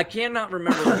 Okay, I cannot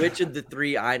remember which of the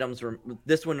 3 items were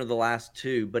this one or the last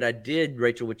 2, but I did,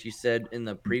 Rachel, what you said in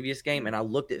the previous game, and I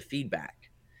looked at feedback.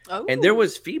 Oh, And there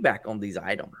was feedback on these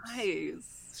items.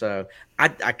 nice. So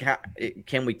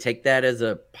can we take that as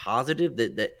a positive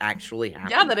that actually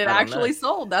happened? Yeah, that it actually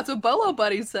sold. That's what Bolo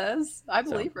Buddy says. I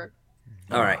believe her.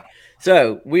 All right.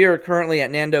 So we are currently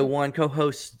at Nando 1,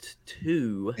 co-host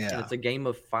 2. Yeah. And it's a game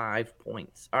of 5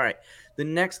 points. All right. The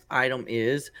next item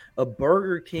is a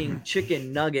Burger King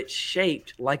chicken nugget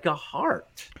shaped like a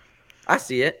heart. I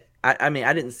see it. I mean,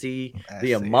 I didn't see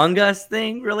the Among Us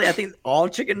thing, really. I think all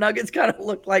chicken nuggets kind of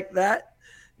look like that.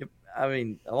 I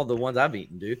mean, all the ones I've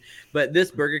eaten do. But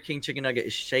this Burger King chicken nugget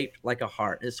is shaped like a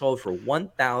heart. It's sold for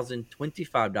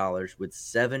 $1,025 with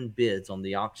 7 bids on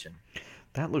the auction.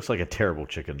 That looks like a terrible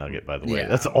chicken nugget, by the way. Yeah.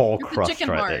 That's all It's a crust chicken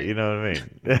right heart. there. You know what I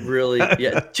mean? Really?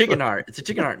 Yeah, chicken heart. It's a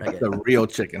chicken heart nugget. The real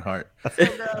chicken heart. So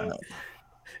gross.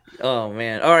 Oh,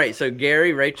 man. All right. So,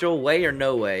 Gary, Rachel, way or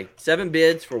no way? 7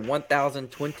 bids for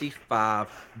 $1,025.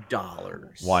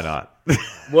 Why not?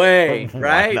 Way, Why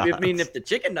right? not? I mean, if the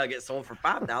chicken nugget sold for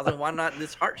 $5,000, why not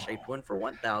this heart-shaped one for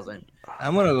 $1,000?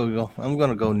 I'm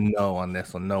gonna go no on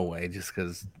this one. No way, just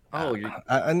because. Oh, you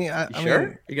I mean,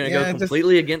 sure? You're going to yeah, go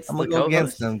completely against I'm the gonna go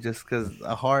against co-host? them just because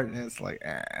a heart is like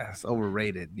it's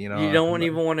overrated. You know, You don't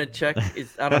even want to check.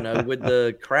 It's, I don't know, with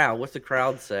the crowd. What's the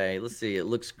crowd say? Let's see. It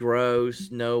looks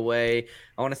gross. No way.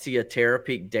 I want to see a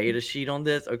Terapeak data sheet on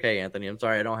this. Okay, Anthony. I'm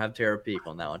sorry. I don't have Terapeak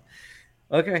on that one.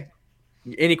 Okay.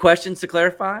 Any questions to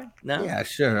clarify? No? Yeah,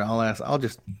 sure. I'll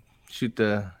just shoot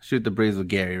the breeze with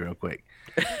Gary real quick.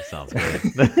 Sounds good.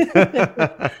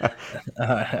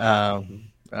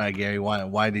 All right, Gary.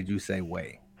 Why did you say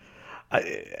way?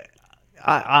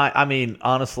 I mean,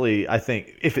 honestly, I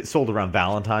think if it sold around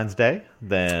Valentine's Day,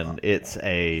 then it's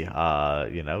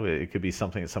it could be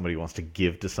something that somebody wants to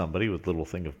give to somebody with a little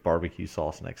thing of barbecue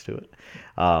sauce next to it.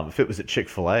 If it was at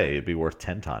Chick-fil-A, it'd be worth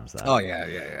 10 times that. Oh yeah.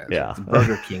 Yeah. It's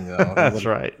Burger King though. That's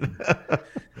right.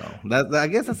 No, I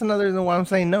guess that's another reason why I'm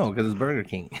saying no, because it's Burger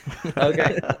King.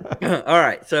 Okay. All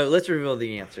right. So let's reveal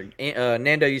the answer.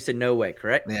 Nando, you said no way,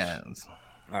 correct? Yeah.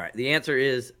 All right. The answer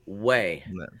is way.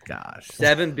 Gosh.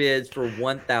 7 bids for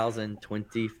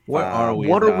 $1,025. What are we?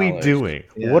 What are we doing?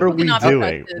 Yeah. What are We we cannot be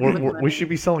doing? trusted with money. We should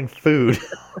be selling food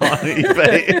on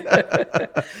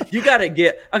eBay. You got to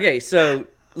get. Okay. So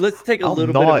let's take a I'll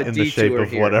little gnaw bit it of a in the shape detour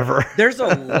of here. whatever. There's a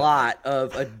lot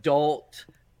of adult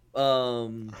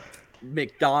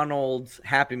McDonald's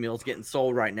Happy Meals getting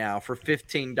sold right now for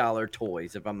 $15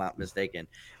 toys, if I'm not mistaken.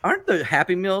 Aren't the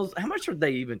Happy Meals, how much are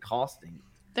they even costing?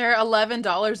 They're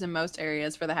 $11 in most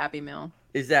areas for the Happy Meal.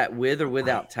 Is that with or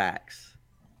without tax?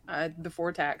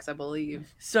 Before tax, I believe.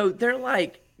 So they're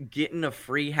like getting a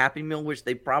free Happy Meal, which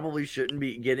they probably shouldn't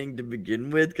be getting to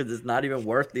begin with because it's not even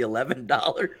worth the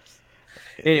 $11.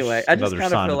 Anyway, I just Another kind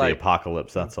of sign feel of the like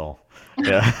apocalypse. That's all.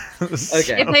 Yeah.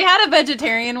 Okay. If they had a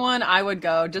vegetarian one, I would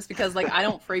go just because like I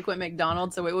don't frequent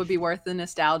McDonald's, so it would be worth the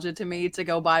nostalgia to me to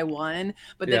go buy one,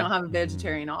 but they Yeah. don't have a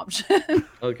vegetarian option.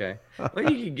 Okay.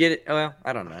 Well, you could get it. Well,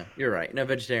 I don't know. You're right. No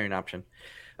vegetarian option.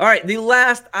 All right. The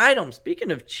last item.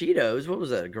 Speaking of Cheetos, what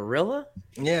was it? A gorilla?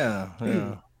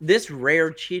 Yeah. This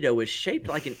rare Cheeto is shaped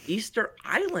like an Easter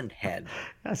Island head.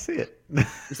 I see it. You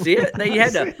see it? They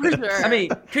had to. For sure. I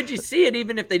mean, could you see it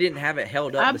even if they didn't have it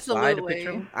held up beside a Absolutely.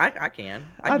 picture? I can.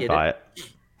 I'd buy it.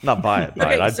 Not buy it.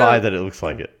 Okay, I'd so- buy that it looks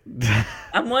like it.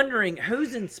 I'm wondering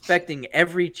who's inspecting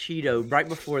every Cheeto right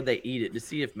before they eat it to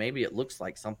see if maybe it looks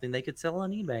like something they could sell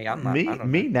on eBay. I don't Me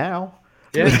know. now.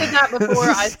 Yeah. We did that before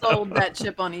I sold that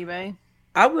chip on eBay.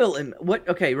 I will. What?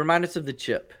 Okay, remind us of the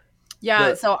chip. Yeah,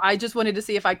 But- so I just wanted to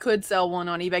see if I could sell one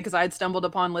on eBay because I had stumbled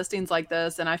upon listings like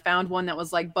this and I found one that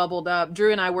was like bubbled up.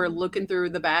 Drew and I were looking through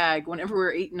the bag whenever we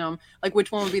were eating them, like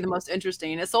which one would be the most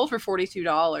interesting. It sold for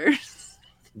 $42.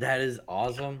 That is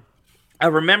awesome. I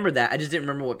remember that. I just didn't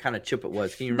remember what kind of chip it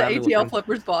was. Can you The remember? what ATL kind-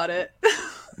 flippers bought it.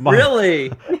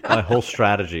 Really? My whole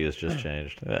strategy has just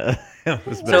changed.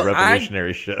 It's been So a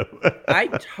revolutionary show. I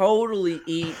totally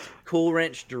eat Cool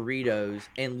Ranch Doritos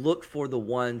and look for the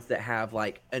ones that have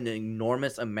like an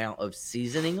enormous amount of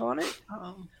seasoning on it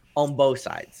Oh. on both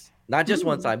sides. Not just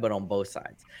one side, but on both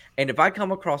sides. And if I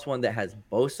come across one that has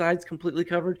both sides completely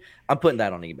covered, I'm putting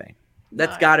that on eBay.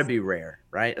 That's got to be rare,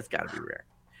 right? That's got to be rare.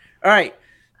 All right,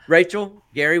 Rachel,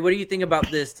 Gary, what do you think about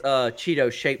this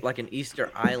Cheeto shaped like an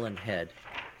Easter Island head?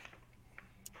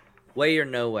 Way or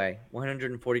no way?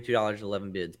 $142,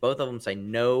 11 bids. Both of them say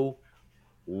no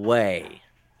way.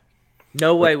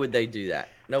 No way would they do that.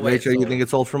 No way. Rachel, you think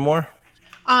it's sold for more?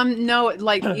 No,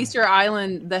 like Easter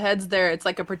Island, the head's there. It's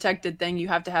like a protected thing. You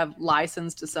have to have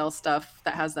license to sell stuff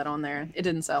that has that on there. It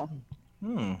didn't sell.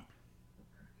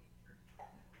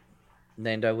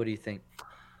 Nando, what do you think?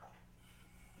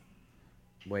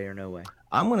 Way or no way?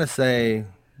 I'm gonna say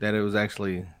that it was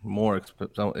actually more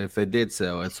expensive. If it did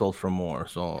sell, it sold for more.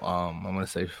 So I'm gonna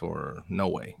say for no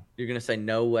way. You're gonna say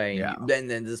no way. Yeah. Then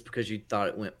just because you thought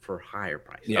it went for higher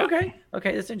price. Yeah.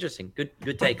 Okay, that's interesting.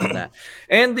 Good take on that.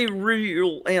 And the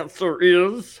real answer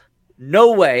is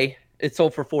no way. It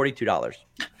sold for $42.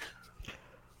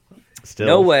 Still,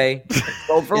 no way.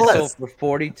 Sold for It less. sold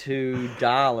for $42.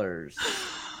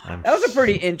 That was a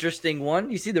pretty interesting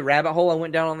one. You see the rabbit hole I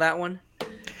went down on that one?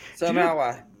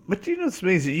 Somehow But you know what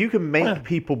means? You can make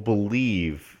people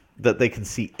believe that they can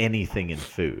see anything in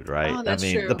food, right? Oh, that's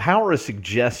true. The power of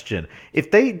suggestion. If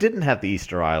they didn't have the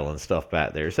Easter Island stuff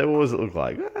back there, so what does it look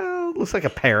like? Well, it looks like a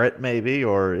parrot, maybe,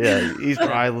 or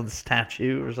Easter Island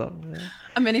statue or something. Yeah.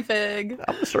 A minifig.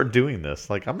 I'm gonna start doing this.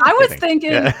 Like I was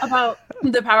thinking about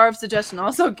the power of suggestion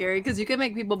also, Gary, because you can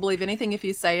make people believe anything if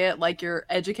you say it like you're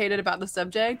educated about the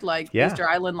subject, like Easter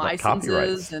Island like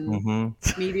licenses and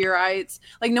meteorites.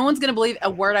 Like no one's gonna believe a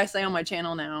word I say on my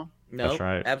channel now. no, That's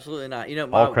right. absolutely not. You know,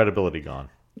 All credibility gone.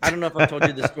 I don't know if I've told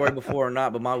you this story before or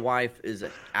not, but my wife is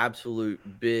an absolute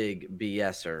big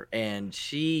BSer. And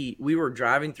we were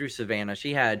driving through Savannah.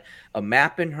 She had a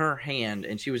map in her hand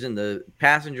and she was in the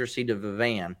passenger seat of the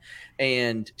van.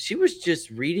 And she was just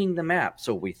reading the map.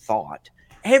 So we thought.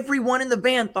 Everyone in the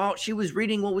van thought she was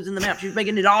reading what was in the map. She was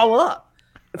making it all up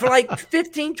for like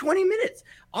 15, 20 minutes.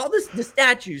 All this, the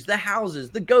statues, the houses,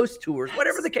 the ghost tours,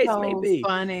 whatever the case may be.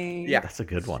 Funny. Yeah. That's a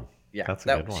good one. Yeah. That's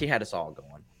a good one. She had us all going.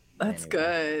 That's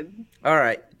good. All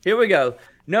right, here we go.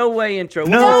 No way intro.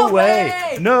 No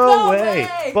way. No way.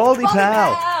 Baldy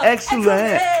Pal.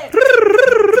 Excellent.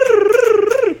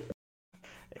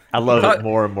 I love it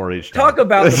more and more each time. Talk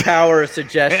about the power of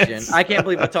suggestion. I can't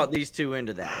believe I taught these two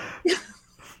into that.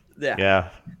 Yeah.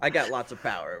 I got lots of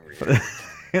power over here.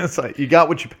 It's like you got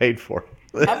what you paid for.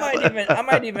 I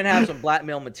might even have some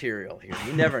blackmail material here.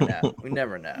 You never know. We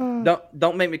never know.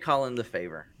 Don't make me call in the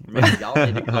favor. Maybe y'all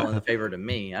need to call in the favor to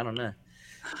me. I don't know.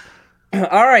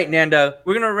 All right, Nando,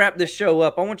 we're gonna wrap this show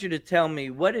up. I want you to tell me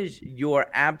what is your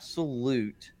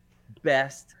absolute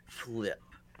best flip.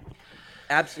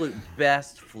 Absolute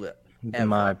best flip ever.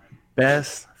 My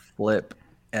best flip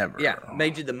ever. Yeah,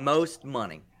 made you the most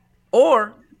money,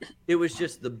 or it was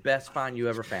just the best find you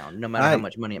ever found, no matter how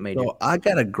much money it made you. I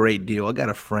got a great deal. I got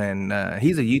a friend.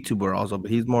 He's a YouTuber also,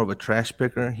 but he's more of a trash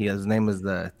picker. His name is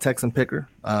the Texan Picker.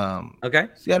 Okay.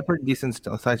 So he got a pretty decent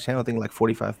size channel. I think like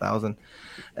 45,000.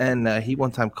 And he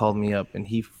one time called me up, and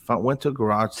he went to a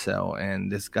garage sale,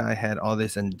 and this guy had all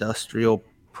this industrial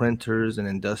printers and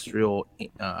industrial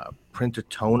printer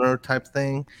toner type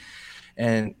thing,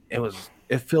 and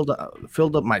it filled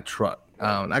up my truck.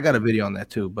 I got a video on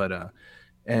that too, but.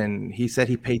 And he said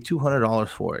he paid $200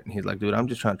 for it. And he's like, dude, I'm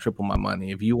just trying to triple my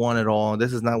money. If you want it all,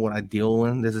 this is not what I deal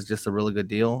in. This is just a really good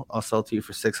deal. I'll sell to you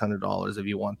for $600 if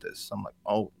you want this. I'm like,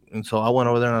 oh. And so I went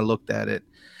over there and I looked at it.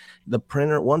 The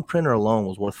one printer alone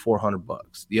was worth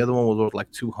 $400. The other one was worth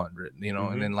like $200,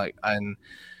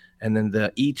 and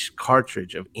then each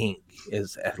cartridge of ink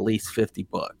is at least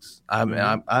 $50. I mean,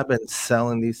 I've been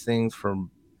selling these things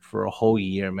for a whole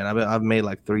year, man. I've made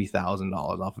like $3,000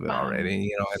 off of it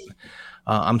already, and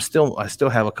I still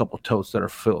have a couple totes that are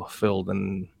filled,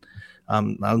 and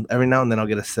every now and then I'll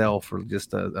get a sale for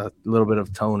just a little bit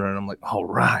of toner, and I'm like, all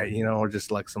right, or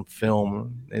just like some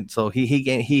film. And so he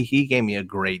gave me a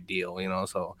great deal,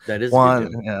 So that is Juan,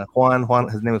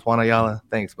 his name is Juan Ayala.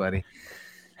 Thanks, buddy.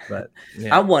 But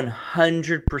yeah. I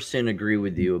 100% agree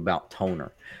with you about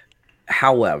toner.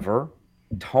 However,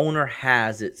 toner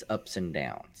has its ups and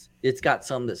downs. It's got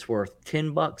some that's worth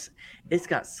 $10. It's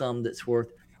got some that's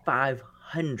worth $500.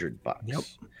 Yep.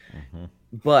 Mm-hmm.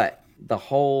 But the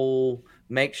whole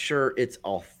make sure it's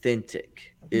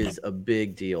authentic is a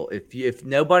big deal. If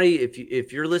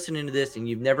you're listening to this and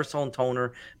you've never sold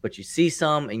toner, but you see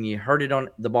some and you heard it on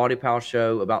the Baldy Pal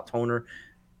show about toner,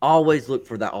 always look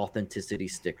for that authenticity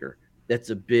sticker. That's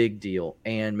a big deal,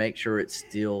 and make sure it's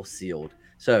still sealed.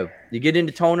 So you get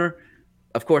into toner,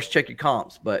 of course, check your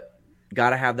comps, but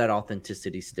got to have that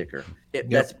authenticity sticker.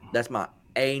 That's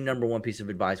a number one piece of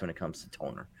advice when it comes to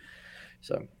toner.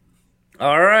 So,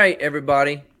 all right,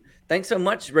 everybody. Thanks so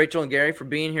much, Rachel and Gary, for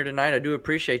being here tonight. I do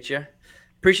appreciate you.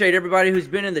 Appreciate everybody who's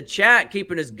been in the chat,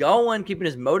 keeping us going, keeping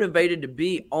us motivated to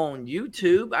be on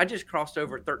YouTube. I just crossed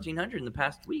over 1,300 in the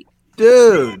past week.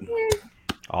 Dude.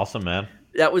 Awesome, man.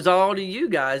 That was all to you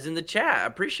guys in the chat. I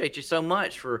appreciate you so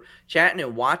much for chatting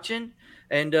and watching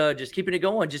and just keeping it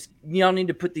going. Just y'all need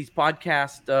to put these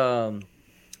podcast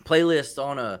playlists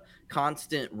on a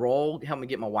constant roll. Help me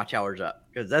get my watch hours up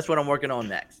because that's what I'm working on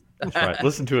next. That's right.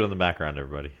 Listen to it in the background,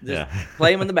 everybody. Just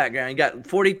play them in the background. You got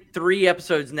 43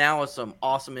 episodes now of some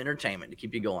awesome entertainment to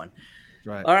keep you going.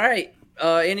 Right. All right.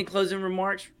 Any closing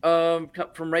remarks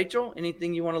from Rachel?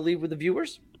 Anything you want to leave with the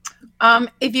viewers?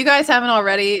 If you guys haven't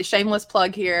already, shameless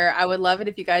plug here. I would love it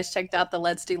if you guys checked out the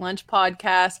Let's Do Lunch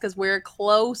podcast because we're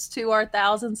close to our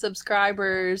 1,000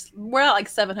 subscribers. We're at like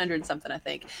 700 something, I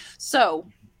think. So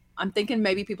I'm thinking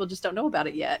maybe people just don't know about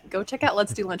it yet. Go check out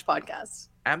Let's Do Lunch podcast.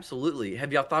 Absolutely.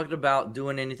 Have y'all thought about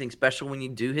doing anything special when you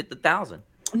do hit the 1,000?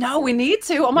 No, we need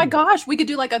to. Oh my gosh, we could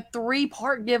do like a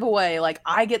 3-part giveaway. Like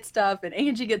I get stuff and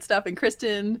Angie gets stuff and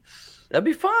Kristen. That'd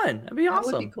be fun. That'd be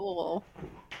awesome. That would be cool.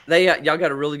 Y'all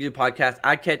got a really good podcast.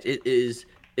 I catch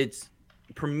it's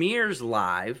premieres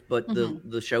live, but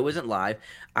the show isn't live.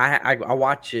 I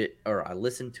watch it or I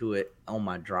listen to it on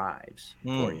my drives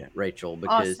for you, Rachel,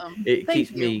 because it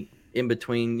keeps me in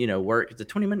between, work. It's a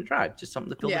 20-minute drive, just something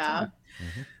to fill the time.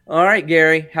 All right,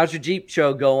 Gary, how's your Jeep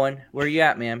show going? Where are you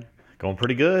at, man? Going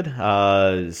pretty good.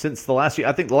 Since the last year,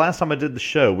 I think the last time I did the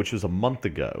show, which was a month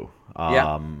ago,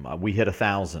 we hit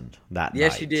 1,000 that night.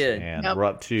 Yes, you did. And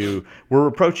we're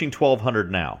approaching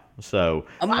 1,200 now. So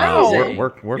we're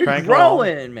cranking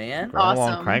growing, along, man.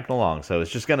 Awesome. Cranking along. So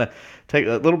it's just going to take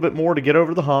a little bit more to get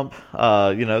over the hump,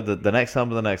 the next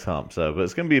hump to the next hump. So, but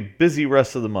it's going to be a busy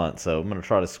rest of the month. So I'm going to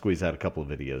try to squeeze out a couple of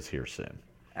videos here soon.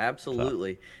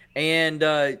 Absolutely. And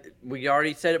we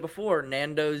already said it before,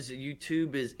 Nando's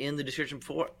YouTube is in the description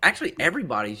before. Actually,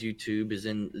 everybody's YouTube is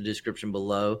in the description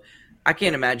below. I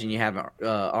can't imagine you haven't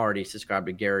already subscribed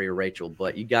to Gary or Rachel,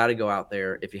 but you got to go out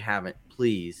there. If you haven't,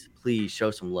 please show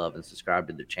some love and subscribe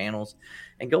to their channels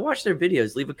and go watch their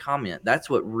videos. Leave a comment. That's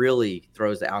what really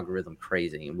throws the algorithm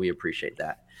crazy, and we appreciate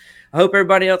that. I hope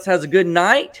everybody else has a good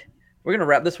night. We're going to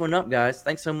wrap this one up, guys.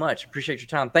 Thanks so much. Appreciate your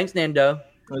time. Thanks, Nando.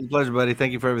 It was a pleasure, buddy.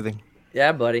 Thank you for everything.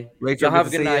 Yeah, buddy. Rachel, y'all have a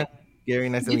good night. Gary,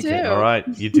 nice to meet you. All right.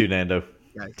 You too, Nando.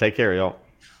 Take care, y'all.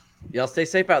 Y'all stay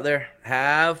safe out there.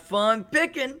 Have fun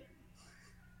picking.